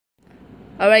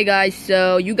Alright guys,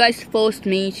 so you guys forced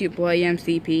me to play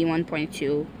MCPE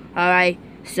 1.2. Alright,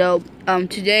 so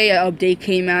today an update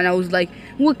came out and I was like,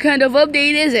 what kind of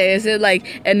update is it? Is it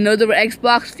like another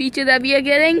Xbox feature that we are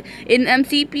getting in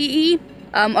MCPE?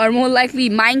 Or more likely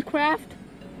Minecraft?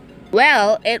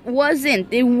 Well, it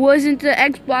wasn't. It wasn't the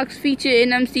Xbox feature in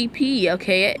MCPE,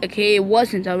 okay, it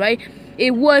wasn't, alright?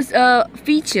 It was a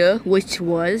feature which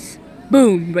was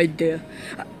boom right there.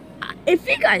 If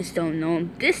you guys don't know,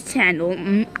 this channel,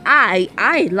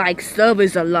 I like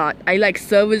servers a lot. I like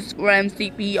servers for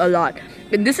MCPE a lot.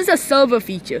 And this is a server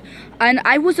feature. And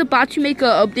I was about to make a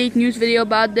update news video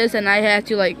about this, and I had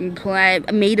to like I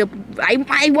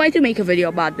wanted to make a video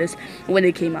about this when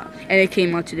it came out. And it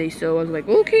came out today, so I was like,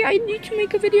 okay, I need to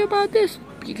make a video about this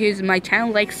because my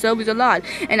channel likes servers a lot,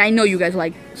 and I know you guys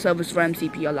like servers for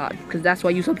MCPE a lot because that's why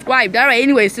you subscribed. Alright,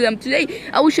 anyways, so, today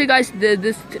I will show you guys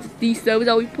these servers.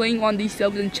 I'll be playing on these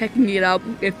servers and checking it out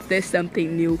if there's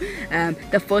something new.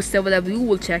 The first server that we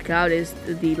will check out is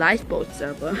the lifeboat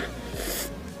server.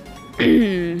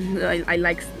 I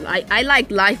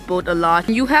like lifeboat a lot.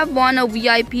 You have won a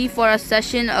VIP for a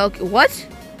session. Okay, what?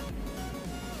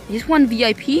 Just one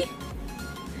VIP?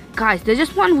 Guys, there's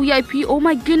just one VIP. Oh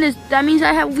my goodness, that means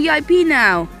I have VIP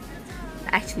now.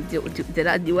 Actually,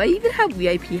 do I even have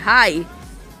VIP? Hi.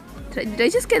 Did I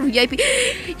just get VIP?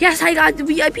 Yes, I got the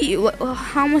VIP.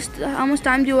 How much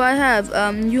time do I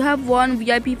have? You have one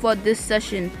VIP for this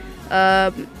session.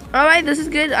 Alright, this is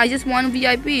good. I just won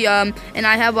VIP. And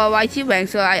I have a YT rank,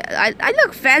 so I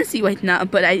look fancy right now,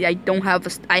 but I don't have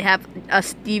I have a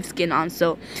Steve skin on,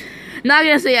 so not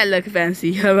gonna say I look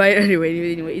fancy. Alright,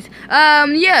 anyways.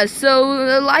 Yeah, so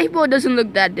the lifeboat doesn't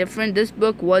look that different. This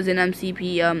book was in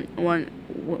MCP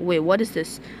wait, what is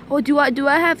this? Oh, do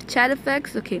I have chat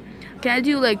effects? Okay. Can I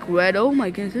do like red? Oh my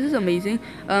goodness, this is amazing.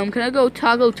 Can I go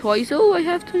toggle toys? Oh, I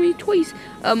have too many toys.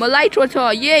 A light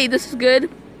rotor. Yay, this is good.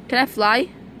 Can I fly?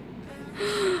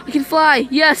 I can fly.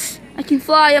 Yes, I can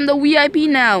fly. I'm the VIP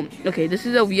now. Okay, this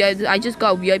is a VIP. I just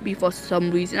got VIP for some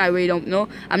reason. I really don't know.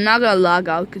 I'm not gonna log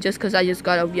out just because I just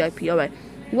got a VIP. Alright,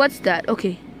 what's that?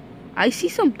 Okay, I see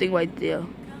something right there.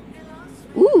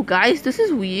 Ooh, guys, this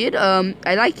is weird.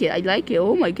 I like it.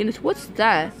 Oh my goodness, what's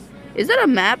that? Is that a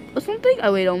map or something? I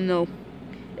really don't know.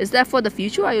 Is that for the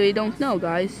future? I really don't know,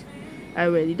 guys. I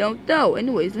really don't know.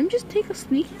 Anyways, let me just take a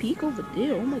sneak peek over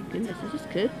there. Oh my goodness, this is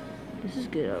good. This is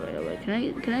good. Alright.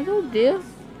 Can I go there?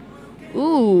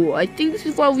 Ooh, I think this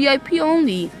is for VIP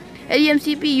only. Eddie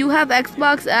MCP, you have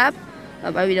Xbox app? I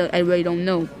really don't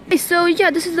know. Okay, so yeah,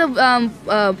 this is a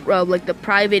like the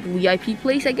private VIP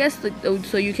place, I guess.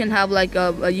 So you can have like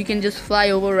you can just fly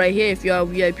over right here if you're a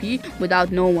VIP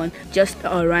without no one, just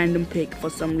a random pig for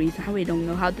some reason. I really don't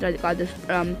know how did I got this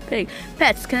pig.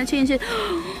 Pets, can I change it?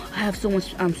 I have so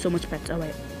much pets.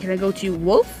 Alright, can I go to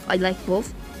wolf? I like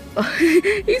wolf.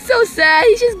 He's so sad.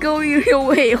 He's just going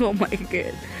away. Oh my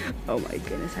god. Oh my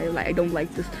goodness. I don't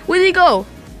like this. Where did he go?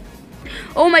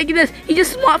 Oh my goodness. He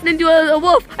just morphed into a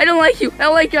wolf. I don't like you. I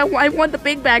don't like you. I want the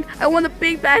pig back. I want the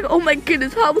pig back. Oh my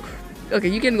goodness. How? Okay,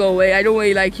 you can go away. I don't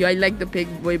really like you. I like the pig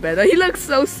way better. He looks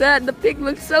so sad. The pig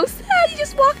looks so sad. He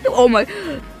just walked away. Oh my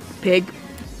pig.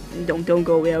 Don't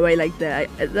go away right like that.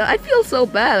 I feel so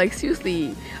bad. Like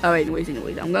seriously. Alright, anyways.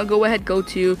 I'm gonna go ahead. Go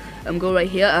right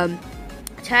here.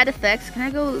 Chat effects. Can I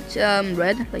go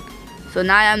red? Like, so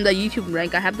now I'm the YouTube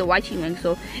rank. I have the YT rank,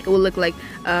 so it will look like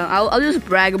I'll just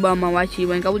brag about my YT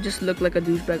rank. I will just look like a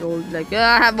douchebag. I will be like,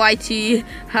 I have YT,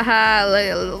 haha.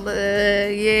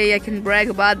 Yeah, I can brag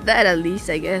about that at least,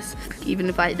 I guess. Even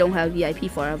if I don't have VIP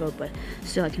forever, but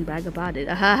still I can brag about it.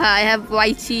 I have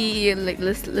YT. Like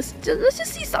let's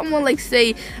just see someone like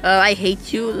say I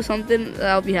hate you or something.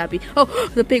 I'll be happy. Oh,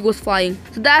 the pig was flying.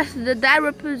 So that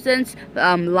represents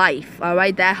life. All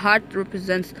right, that heart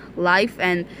represents life,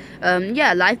 and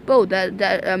yeah, lifeboat.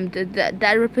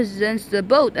 That represents the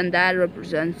boat, and that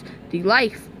represents the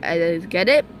life. Get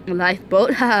it?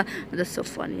 Lifeboat. That's so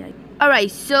funny.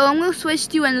 Alright, so I'm gonna switch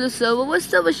to another server. What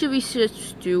server should we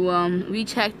switch to? We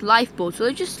checked lifeboat, so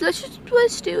let's just switch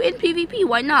to inpvp.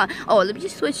 Why not? Oh, let me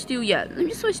just switch to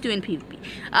inpvp.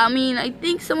 I mean, I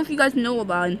think some of you guys know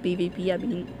about inpvp. I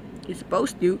mean, you're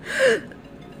supposed to.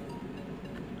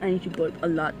 I need to burp a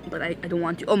lot, but I don't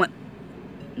want to. Oh my!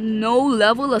 No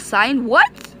level assigned.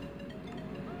 What's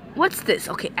this?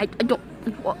 Okay, I don't.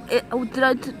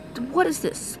 What is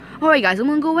this? Alright guys, I'm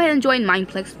gonna go ahead and join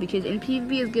mineplex because in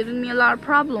PvP is giving me a lot of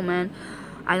problem, man.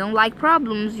 I don't like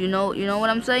problems, you know what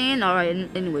I'm saying? Alright,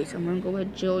 anyways, I'm gonna go ahead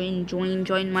and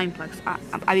join mineplex.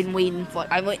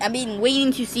 I've been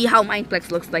waiting to see how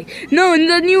mineplex looks like. No,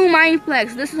 the new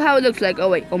mineplex. This is how it looks like. Oh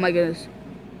wait, oh my goodness.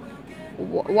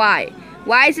 Why?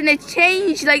 Why isn't it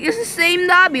changed? Like, it's the same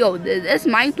lobby. Oh, that's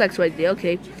mineplex right there.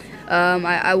 Okay.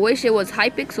 I wish it was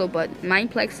Hypixel, but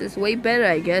mineplex is way better,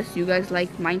 I guess. You guys like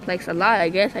mineplex a lot, I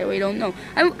guess. I really don't know.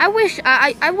 I wish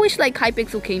like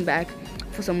Hypixel came back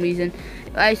for some reason.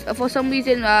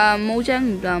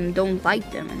 Mojang don't like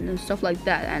them and stuff like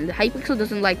that, and Hypixel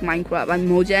doesn't like Minecraft and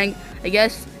Mojang, I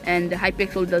guess, and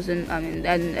Hypixel doesn't.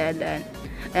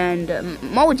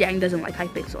 Mojang doesn't like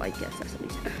Hypixel, I guess that's the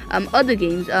reason. Other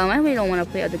games, I really don't want to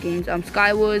play other games.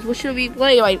 Skywars, what should we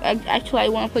play? Right, actually, I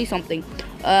want to play something.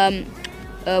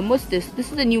 What's this?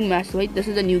 This is a new match, right? This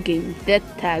is a new game. Death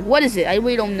tag. What is it? I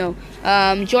really don't know.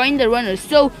 Join the runners.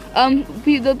 So,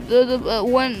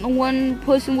 one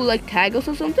person will like tag us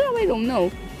or something. I really don't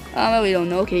know. I really don't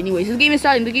know. Okay. Anyways, this game is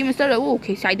starting. The game is started. Oh,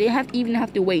 okay. So I didn't even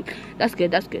have to wait. That's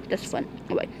good. That's good. That's fun.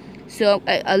 All right. So,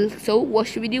 so what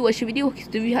should we do? What should we do?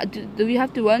 Do we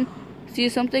have to run? See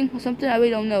something or something? I really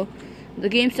don't know. The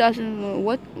game starts.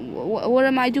 What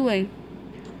am I doing?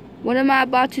 What am I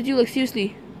about to do? Like,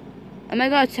 seriously. Am I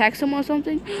gonna attack someone or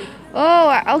something?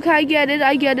 Oh, okay, I get it.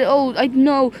 Oh, I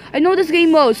know this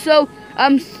game mode. So,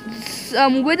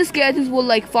 where the skeletons will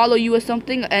like follow you or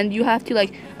something, and you have to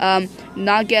like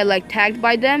not get like tagged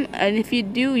by them. And if you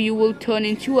do, you will turn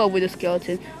into a wither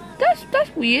skeleton. That's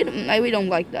weird. I really don't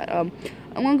like that. I'm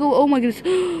gonna go. Oh my goodness.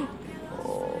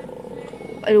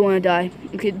 I don't want to die.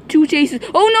 Okay, 2 chases.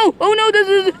 Oh no,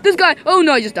 this guy. Oh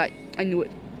no, I just died. I knew it.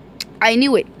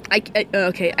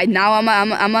 Okay. Now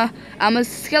I'm a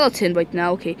skeleton right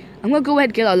now. Okay, I'm gonna go ahead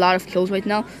and get a lot of kills right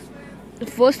now. The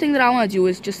first thing that I want to do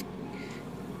is just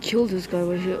kill this guy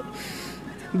right here.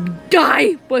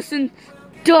 Die, person.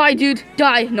 Die, dude.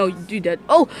 Die. No, do that.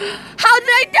 Oh, how did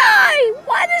I die?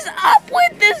 What is up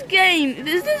with this game?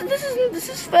 This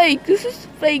is fake. This is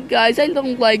fake, guys. I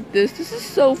don't like this. This is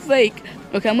so fake.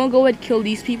 Okay, I'm gonna go ahead and kill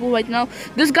these people right now.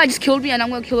 This guy just killed me, and I'm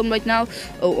gonna kill him right now.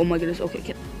 Oh my goodness.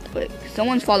 Okay. Wait,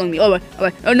 someone's following me. Alright.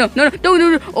 Oh no.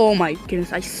 Don't. Oh my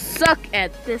goodness, I suck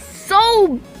at this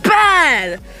so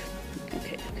bad.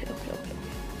 Okay.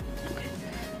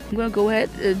 I'm gonna go ahead.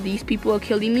 These people are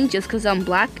killing me just because I'm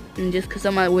black and just because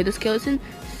I'm a wither skeleton.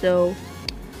 So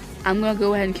I'm gonna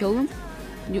go ahead and kill them.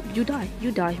 You die.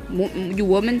 You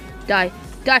woman, die.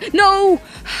 No!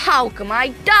 How come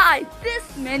I died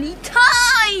this many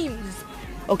times?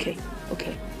 Okay.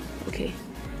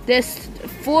 There's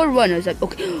 4 runners.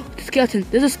 Okay, skeleton.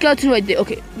 There's a skeleton right there.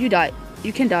 Okay, you die.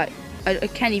 You can die. I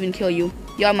can't even kill you.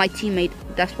 You're my teammate.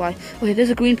 That's why. Okay,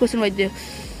 there's a green person right there.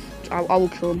 I will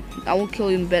kill him. I will kill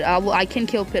him better. I can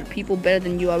kill people better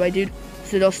than you. Alright, dude.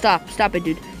 So don't stop it,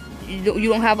 dude. You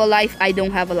don't have a life. I don't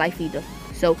have a life either.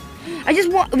 So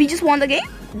we just won the game.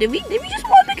 Did we just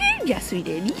won the game? Yes, we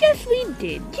did. Yes,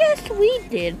 we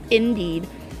did. Indeed.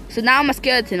 So now I'm a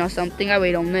skeleton or something. I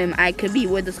really don't know. I could be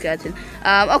with the skeleton.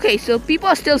 Okay, so people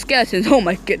are still skeletons. Oh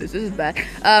my goodness, this is bad.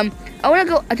 I wanna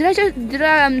go. Did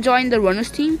I join the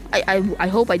runners team? I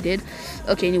hope I did.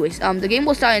 Okay, anyways, the game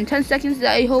will start in 10 seconds.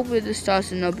 I hope it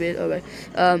starts in a bit. Alright.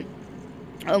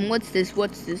 What's this?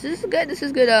 This is good. Alright, this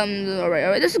is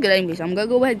good. Anyways, I'm gonna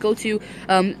go ahead and go to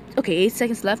okay, 8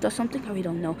 seconds left or something. I really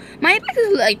don't know. My Mineplex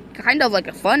is like kind of like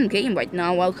a fun game right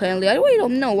now. While currently, I really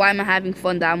don't know why I'm having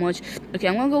fun that much. Okay,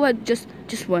 I'm gonna go ahead just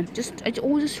run. I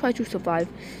always just try to survive.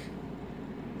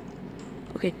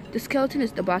 Okay, the skeleton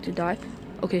is about to die.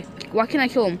 Okay, why can't I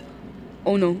kill him?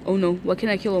 Oh no, why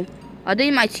can't I kill him? Are they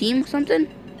in my team or something?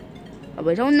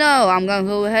 I don't know. I'm gonna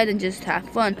go ahead and just have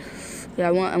fun. Yeah,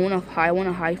 I wanna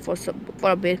hide for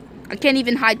a bit. I can't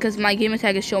even hide because my gamer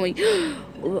tag is showing.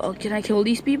 Can I kill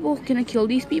these people?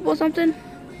 Or something?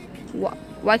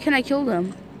 Why can't I kill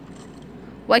them?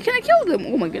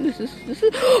 Oh my goodness, this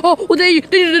is. Oh, they.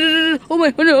 Oh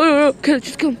my. Oh no.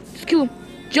 Just kill him.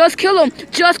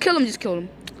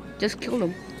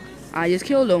 I just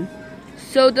killed him.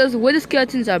 So those wither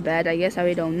skeletons are bad. I guess I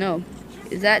really don't know.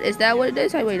 Is that what it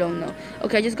is? I really don't know.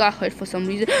 Okay, I just got hurt for some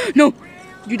reason. No,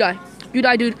 you die,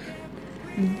 dude.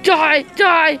 Die!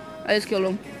 I just killed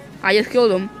him.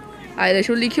 I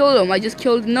literally killed him. I just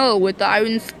killed Noah with the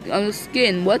iron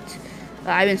skin. What?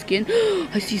 Iron skin.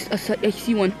 I see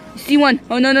one.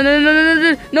 Oh no!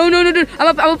 Dude. I'm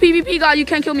a PvP god. You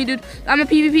can't kill me, dude. I'm a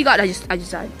PvP god. I just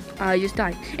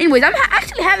died. Anyways, I'm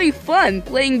actually having fun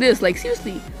playing this. Like,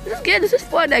 seriously, this is good. This is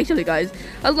fun, actually, guys.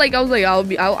 I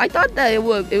thought that it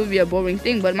would be a boring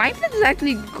thing, but Minecraft is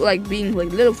actually like being like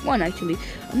a little fun. Actually,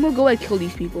 I'm gonna go ahead and kill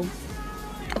these people.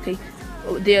 Okay,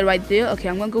 they're right there. Okay,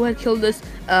 I'm gonna go ahead and kill this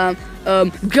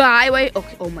guy. Wait.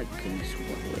 Okay. Oh my goodness.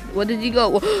 Where did he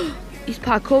go? He's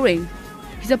parkouring.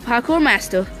 He's a parkour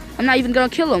master. I'm not even gonna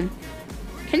kill him.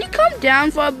 Can you calm down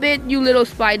for a bit, you little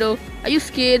spider? Are you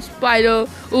scared, spider?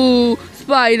 Ooh,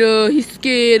 Spider, he's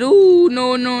scared. Oh,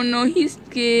 no, no, no, he's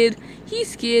scared.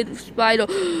 He's scared. Spider.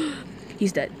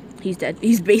 He's dead. He's dead.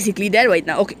 He's basically dead right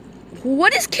now. Okay.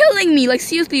 What is killing me? Like,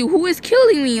 seriously, who is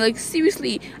killing me? Like,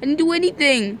 seriously, I didn't do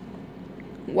anything.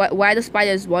 Why the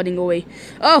spider's running away?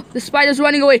 Oh, the spider's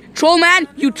running away. Troll man,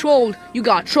 you trolled. You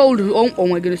got trolled. Oh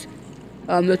my goodness.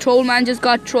 The troll man just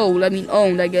got trolled. I mean,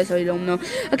 owned, I guess. I don't know.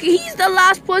 Okay, he's the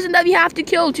last person that we have to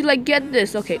kill to, like, get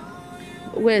this. Okay.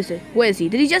 Where is it? Where is he?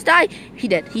 Did he just die? He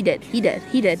dead. He dead. He dead.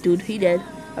 He dead, dude. He dead.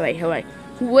 Alright, alright.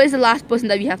 Where's the last person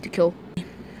that we have to kill?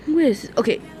 Where is it?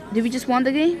 Okay. Did we just won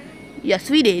the game?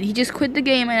 Yes, we did. He just quit the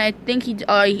game, and I think he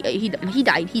died.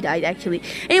 He died, actually.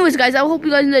 Anyways, guys, I hope you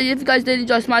guys enjoyed. If you guys did,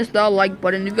 just smash the like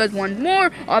button. If you guys want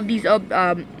more of these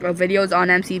videos on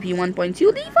MCPE 1.2,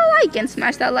 leave a like and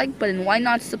smash that like button. Why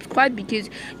not subscribe? Because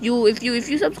if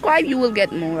you subscribe, you will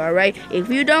get more. All right. If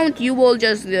you don't, you will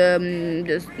just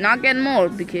not get more,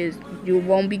 because you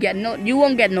won't get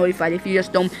notified if you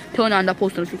just don't turn on the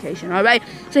post notification. All right.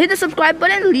 So hit the subscribe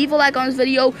button, leave a like on this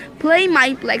video, play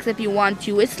mineplex if you want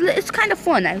to. It's kind of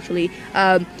fun, actually.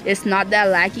 It's not that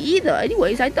laggy either.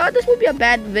 Anyways, I thought this would be a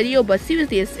bad video, but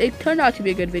seriously, it turned out to be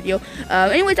a good video.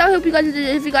 Anyways, I hope you guys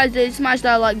did. If you guys did, smash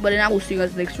that like button. I will see you guys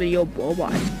in the next video. Bye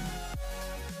bye.